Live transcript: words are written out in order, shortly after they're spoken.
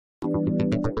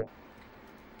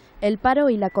El paro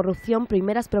y la corrupción,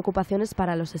 primeras preocupaciones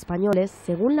para los españoles,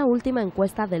 según la última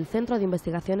encuesta del Centro de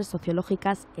Investigaciones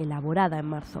Sociológicas, elaborada en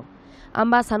marzo.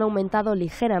 Ambas han aumentado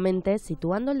ligeramente,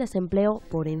 situando el desempleo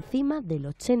por encima del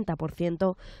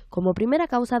 80% como primera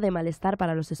causa de malestar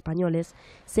para los españoles,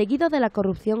 seguido de la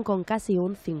corrupción con casi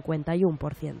un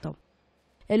 51%.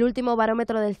 El último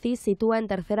barómetro del CIS sitúa en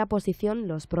tercera posición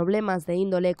los problemas de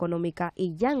índole económica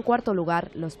y ya en cuarto lugar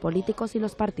los políticos y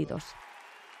los partidos.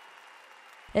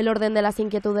 El orden de las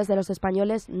inquietudes de los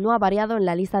españoles no ha variado en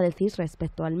la lista del CIS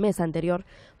respecto al mes anterior,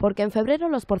 porque en febrero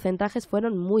los porcentajes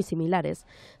fueron muy similares,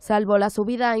 salvo la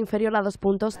subida inferior a 2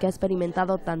 puntos que ha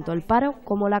experimentado tanto el paro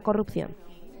como la corrupción.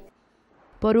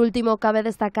 Por último, cabe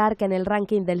destacar que en el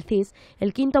ranking del CIS,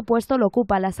 el quinto puesto lo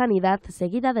ocupa la sanidad,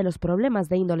 seguida de los problemas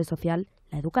de índole social,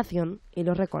 la educación y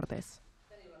los recortes.